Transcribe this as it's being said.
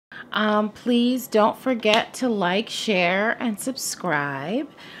Please don't forget to like, share, and subscribe.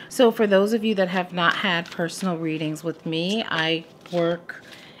 So for those of you that have not had personal readings with me, I work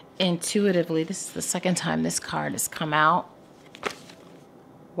intuitively. This is the second time this card has come out.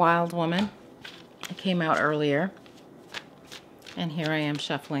 Wild Woman. It came out earlier. And here I am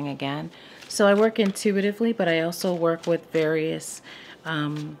shuffling again. So I work intuitively, but I also work with various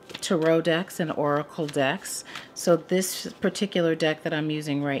tarot decks and oracle decks. So this particular deck that I'm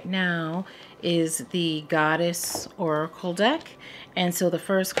using right now is the Goddess Oracle deck. And so the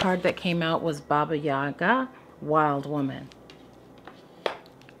first card that came out was Baba Yaga, Wild Woman.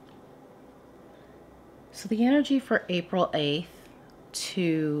 So the energy for April 8th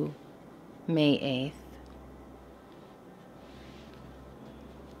to May 8th.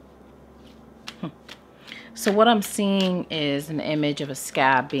 So what I'm seeing is an image of a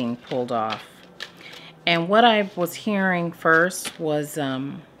scab being pulled off. And what I was hearing first was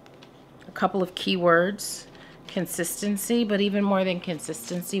a couple of keywords. Consistency, but even more than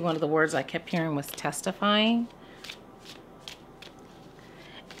consistency, one of the words I kept hearing was testifying.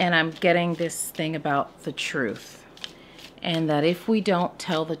 And I'm getting this thing about the truth. And that if we don't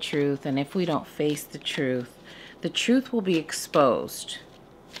tell the truth and if we don't face the truth will be exposed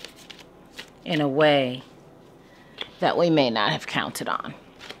in a way that we may not have counted on.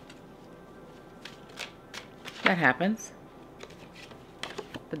 That happens.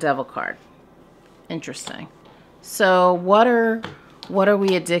 The Devil card. Interesting. So what are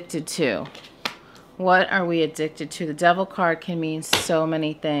we addicted to? What are we addicted to? The Devil card can mean so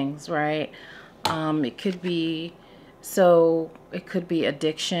many things, right? It could be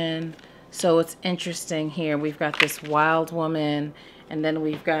addiction. So it's interesting here. We've got this Wild Woman, and then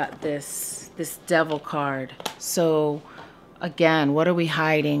we've got this Devil card. So again, what are we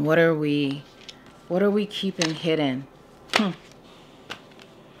hiding? What are we keeping hidden?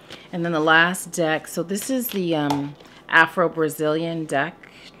 And then the last deck. So this is the Afro-Brazilian deck.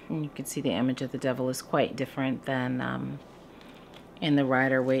 And you can see the image of the devil is quite different than in the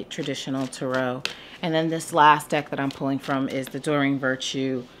Rider-Waite traditional tarot. And then this last deck that I'm pulling from is the Doreen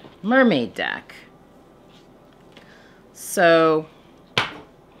Virtue Mermaid deck. So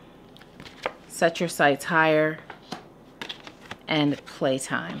set your sights higher and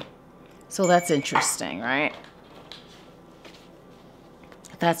playtime. So that's interesting, right?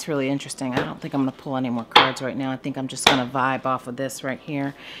 That's really interesting. I don't think I'm going to pull any more cards right now. I think I'm just going to vibe off of this right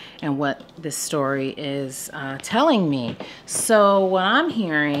here and what this story is telling me. So what I'm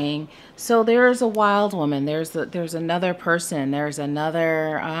hearing, so there's a wild woman. There's another person. There's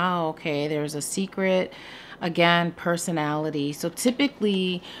another, there's a secret, again, personality. So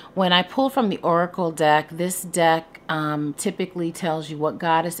typically when I pull from the Oracle deck, this deck typically tells you what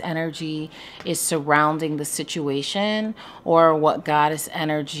goddess energy is surrounding the situation, or what goddess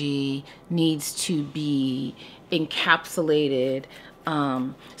energy needs to be encapsulated.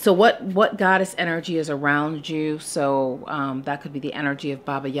 So what goddess energy is around you? So that could be the energy of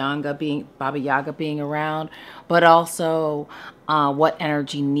Baba Yaga being around, but also what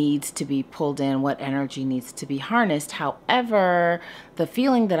energy needs to be pulled in, what energy needs to be harnessed. However, the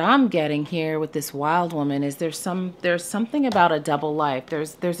feeling that I'm getting here with this Wild Woman is there's something about a double life.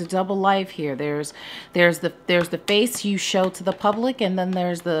 There's a double life here. There's the face you show to the public, and then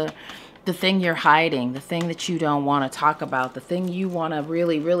there's the thing you're hiding, the thing that you don't want to talk about, the thing you want to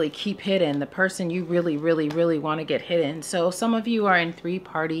really, really keep hidden, the person you really, really, really want to get hidden. So some of you are in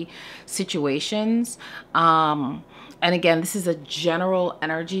three-party situations. And again, this is a general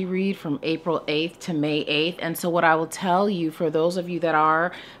energy read from April 8th to May 8th. And so what I will tell you, for those of you that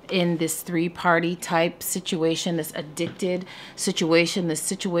are in this three-party type situation, this addicted situation, this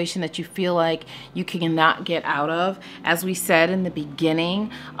situation that you feel like you cannot get out of, as we said in the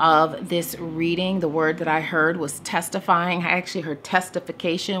beginning of this reading, the word that I heard was testifying. I actually heard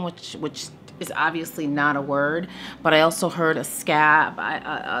testification, which is obviously not a word, but I also heard a scab,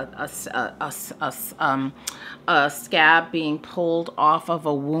 a scab being pulled off of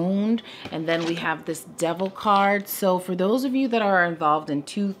a wound. And then we have this Devil card. So for those of you that are involved in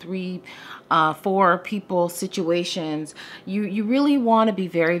 2, 3, 4 people situations, you really want to be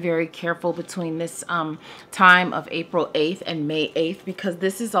very, very careful between this time of April 8th and May 8th, because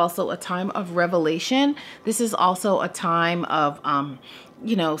this is also a time of revelation. This is also a time of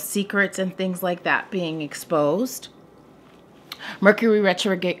secrets and things like that being exposed. Mercury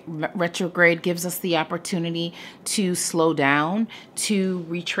retrograde gives us the opportunity to slow down, to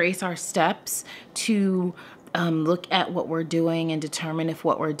retrace our steps, to look at what we're doing and determine if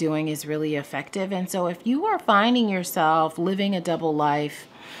what we're doing is really effective. And so if you are finding yourself living a double life,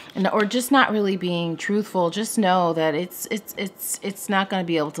 and or just not really being truthful, just know that it's not going to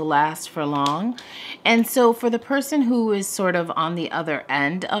be able to last for long. And so for the person who is sort of on the other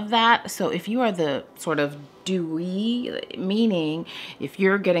end of that, so if you are the sort of dewy, meaning if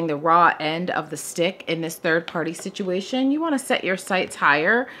you're getting the raw end of the stick in this third party situation, you want to set your sights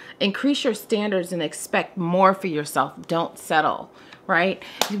higher, increase your standards, and expect more for yourself. Don't settle, right?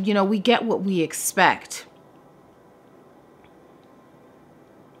 You know, we get what we expect.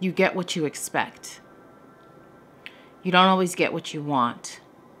 You get what you expect. You don't always get what you want.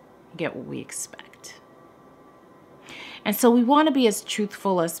 You get what we expect. And so we want to be as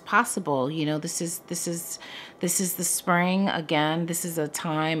truthful as possible. You know, this is the spring again. This is a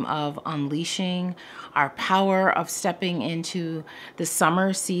time of unleashing our power, of stepping into the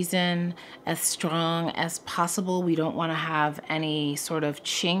summer season as strong as possible. We don't want to have any sort of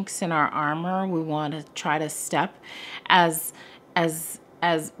chinks in our armor. We want to try to step as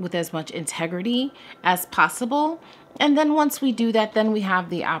with as much integrity as possible. And then once we do that, then we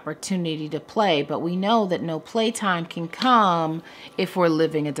have the opportunity to play. But we know that no playtime can come if we're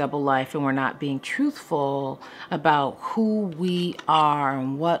living a double life and we're not being truthful about who we are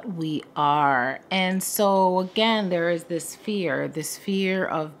and what we are. And so again, there is this fear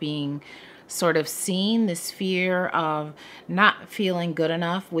of being sort of seen, this fear of not feeling good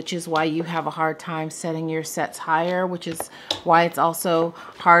enough, which is why you have a hard time setting your sets higher, which is why it's also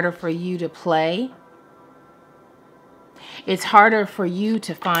harder for you to play. It's harder for you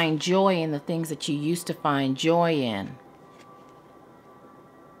to find joy in the things that you used to find joy in.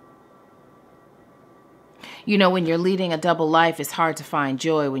 You know, when you're leading a double life, it's hard to find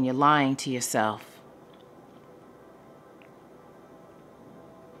joy when you're lying to yourself.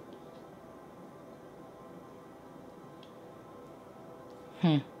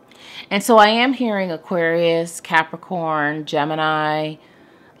 And so I am hearing Aquarius, Capricorn, Gemini,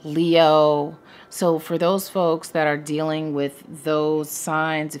 Leo. So for those folks that are dealing with those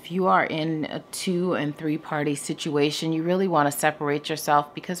signs, if you are in a 2- and 3-party situation, you really want to separate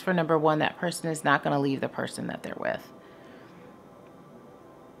yourself, because for number one, that person is not going to leave the person that they're with.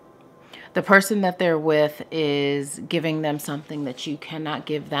 The person that they're with is giving them something that you cannot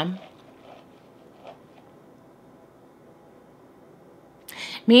give them.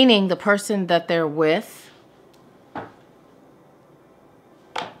 Meaning the person that they're with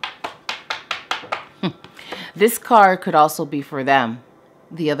this card could also be for them,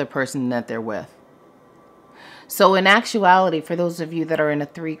 the other person that they're with. So in actuality, for those of you that are in a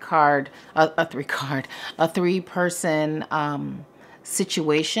 3-person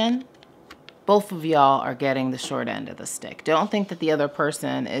situation, both of y'all are getting the short end of the stick. Don't think that the other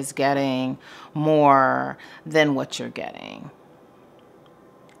person is getting more than what you're getting.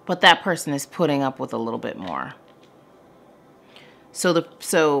 But that person is putting up with a little bit more. So the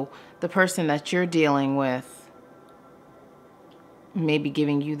person that you're dealing with may be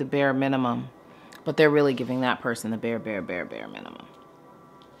giving you the bare minimum, but they're really giving that person the bare minimum.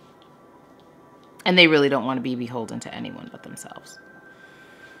 And they really don't want to be beholden to anyone but themselves.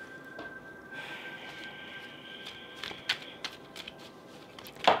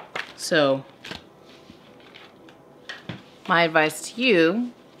 So my advice to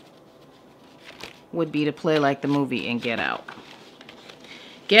you would be to play like the movie and get out.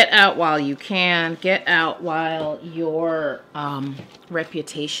 Get out while you can. Get out while your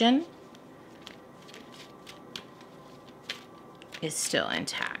reputation is still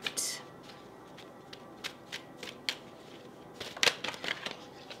intact.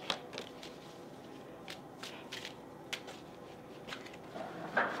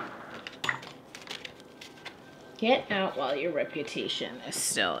 Get out while your reputation is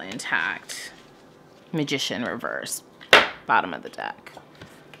still intact. Magician reversed. Bottom of the deck.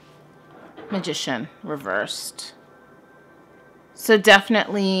 Magician reversed. So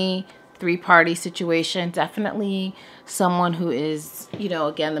definitely 3-party situation. Definitely someone who is, you know,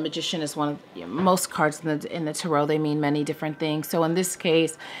 again, the Magician is one of most cards in the tarot. They mean many different things. So in this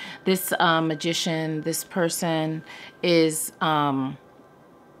case, this magician, this person is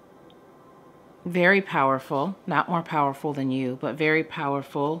very powerful, not more powerful than you, but very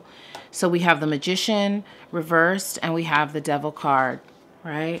powerful. So we have the Magician reversed and we have the Devil card,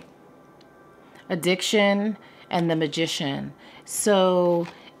 right? Addiction and the Magician. So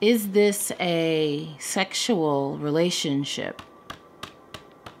is this a sexual relationship?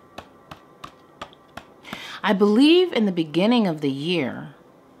 I believe in the beginning of the year,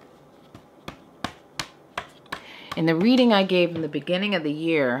 in the reading I gave in the beginning of the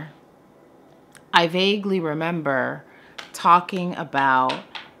year, I vaguely remember talking about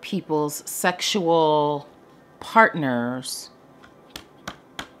people's sexual partners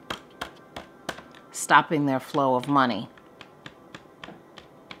stopping their flow of money.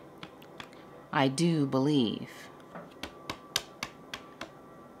 I do believe.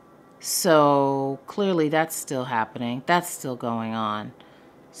 So clearly that's still happening. That's still going on.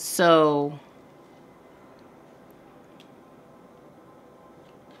 So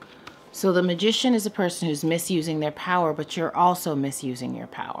the Magician is a person who's misusing their power, but you're also misusing your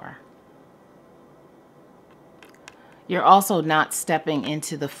power. You're also not stepping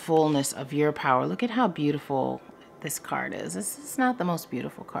into the fullness of your power. Look at how beautiful this card is. This is not the most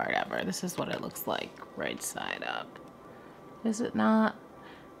beautiful card ever. This is what it looks like right side up. Is it not?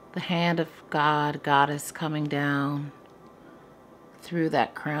 The hand of God, Goddess coming down through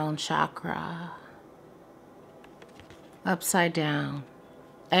that crown chakra. Upside down.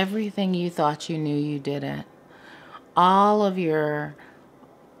 Everything you thought you knew, you didn't. All of your,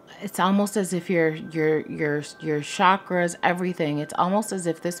 it's almost as if your chakras, everything, it's almost as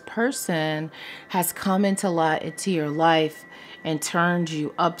if this person has come into your life and turned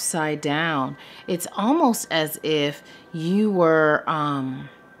you upside down. It's almost as if you were,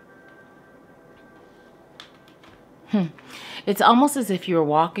 it's almost as if you were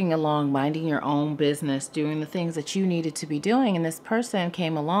walking along, minding your own business, doing the things that you needed to be doing, and this person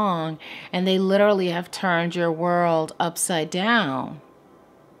came along and they literally have turned your world upside down.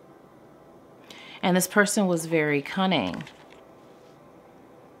 And this person was very cunning.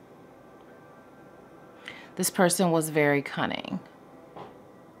 This person was very cunning.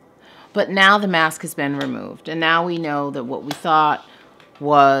 But now the mask has been removed, and now we know that what we thought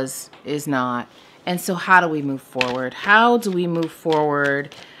was is not. And so how do we move forward? How do we move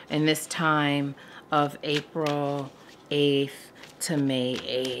forward in this time of April 8th to May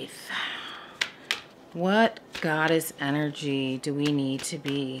 8th? What goddess energy do we need to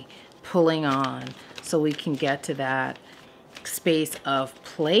be pulling on so we can get to that space of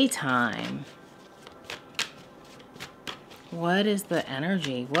playtime? What is the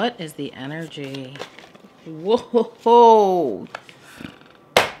energy? What is the energy? Whoa!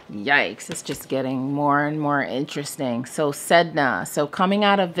 Yikes, it's just getting more and more interesting. So Sedna, so coming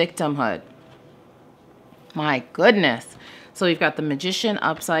out of victimhood. My goodness. So we've got the Magician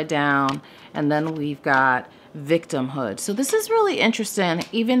upside down, and then we've got victimhood. So this is really interesting,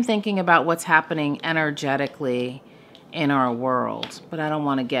 even thinking about what's happening energetically in our world. But I don't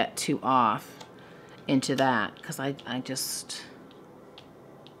want to get too off into that because I just...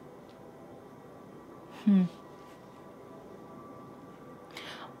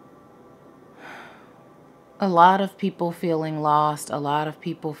 A lot of people feeling lost, a lot of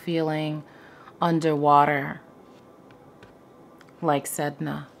people feeling underwater, like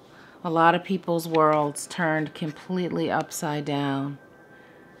Sedna. A lot of people's worlds turned completely upside down.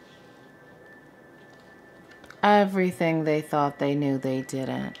 Everything they thought they knew, they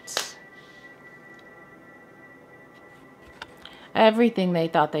didn't. Everything they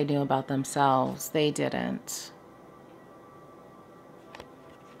thought they knew about themselves, they didn't.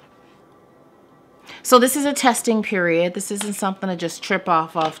 So this is a testing period. This isn't something to just trip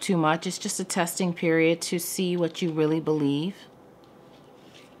off too much. It's just a testing period to see what you really believe.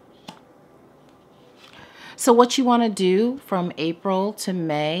 So what you want to do from April to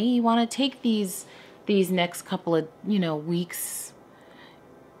May, you want to take these next couple of, weeks,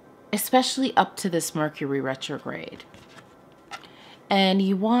 especially up to this Mercury retrograde. And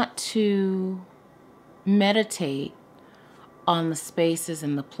you want to meditate on the spaces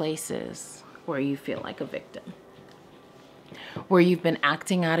and the places where you feel like a victim, where you've been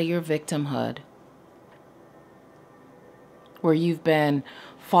acting out of your victimhood, where you've been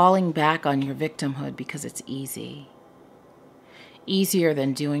falling back on your victimhood because it's easy, easier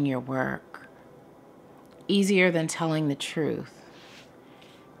than doing your work, easier than telling the truth,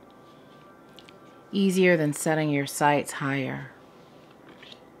 easier than setting your sights higher.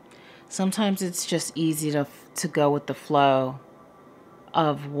 Sometimes it's just easy to go with the flow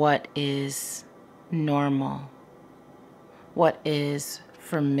of what is normal, what is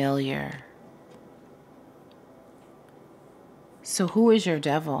familiar. So who is your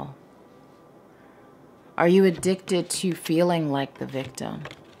devil? Are you addicted to feeling like the victim?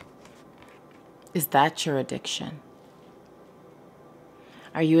 Is that your addiction?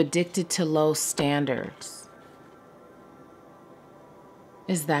 Are you addicted to low standards?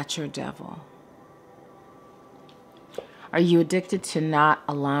 Is that your devil? Are you addicted to not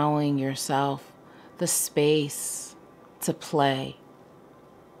allowing yourself the space to play?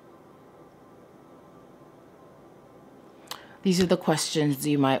 These are the questions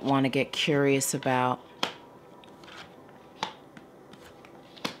you might want to get curious about.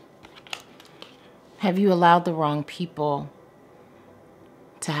 Have you allowed the wrong people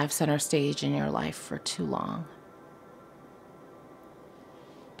to have center stage in your life for too long.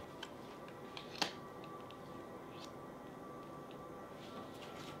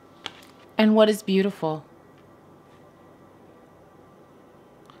 And what is beautiful?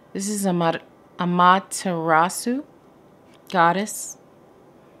 This is Amaterasu, goddess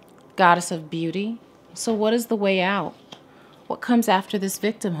of beauty. So what is the way out? What comes after this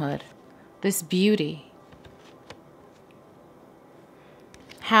victimhood, this beauty?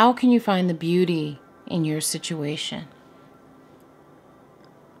 How can you find the beauty in your situation?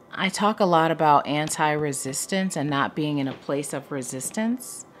 I talk a lot about anti-resistance and not being in a place of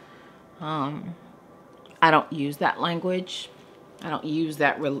resistance. I don't use that language. I don't use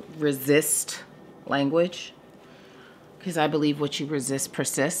that resist language, because I believe what you resist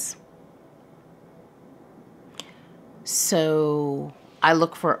persists. So I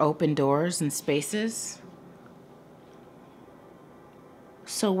look for open doors and spaces.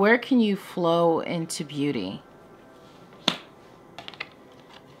 So where can you flow into beauty?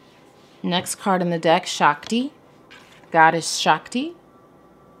 Next card in the deck, Shakti, Goddess Shakti.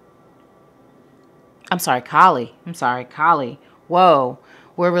 I'm sorry, Kali. Kali. Whoa,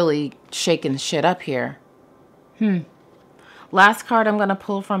 we're really shaking shit up here. Last card I'm going to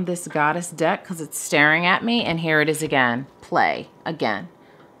pull from this goddess deck because it's staring at me, and here it is again. Play again.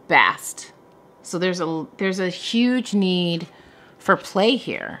 Bast. So there's a huge need for play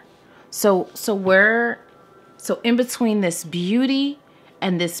here. So in between this beauty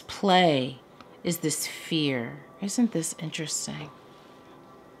and this play is this fear. Isn't this interesting?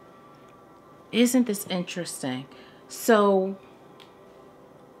 Isn't this interesting? So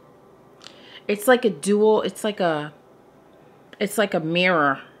it's like a dual, it's like a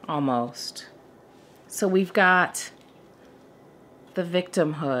mirror almost. So we've got the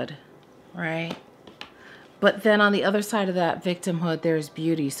victimhood, right? But then on the other side of that victimhood, there's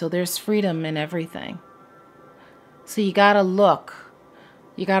beauty. So there's freedom in everything. So you gotta look.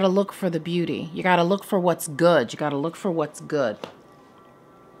 You gotta look for the beauty. You gotta look for what's good. You gotta look for what's good.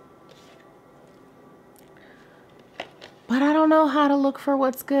 But I don't know how to look for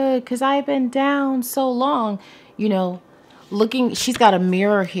what's good because I've been down so long. You know, looking, she's got a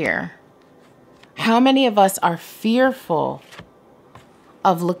mirror here. How many of us are fearful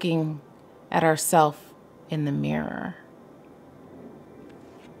of looking at ourselves in the mirror?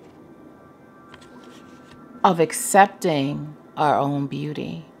 Of accepting our own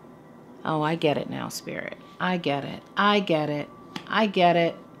beauty. Oh, I get it now, Spirit. I get it. I get it. I get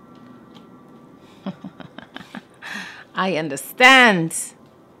it. I understand.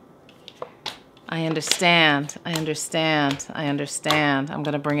 I understand. I understand. I understand. I'm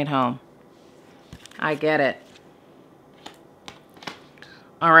going to bring it home. I get it.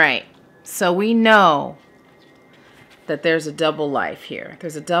 All right. So we know that there's a double life here.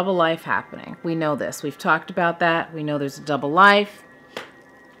 There's a double life happening. We know this. We've talked about that. We know there's a double life.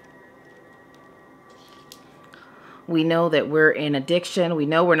 We know that we're in addiction. We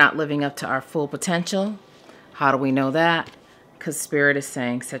know we're not living up to our full potential. How do we know that? Because Spirit is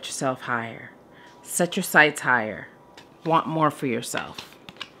saying, set yourself higher. Set your sights higher. Want more for yourself.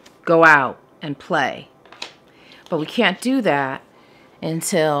 Go out and play. But we can't do that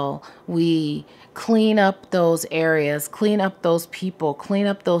until we clean up those areas, clean up those people, clean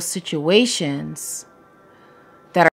up those situations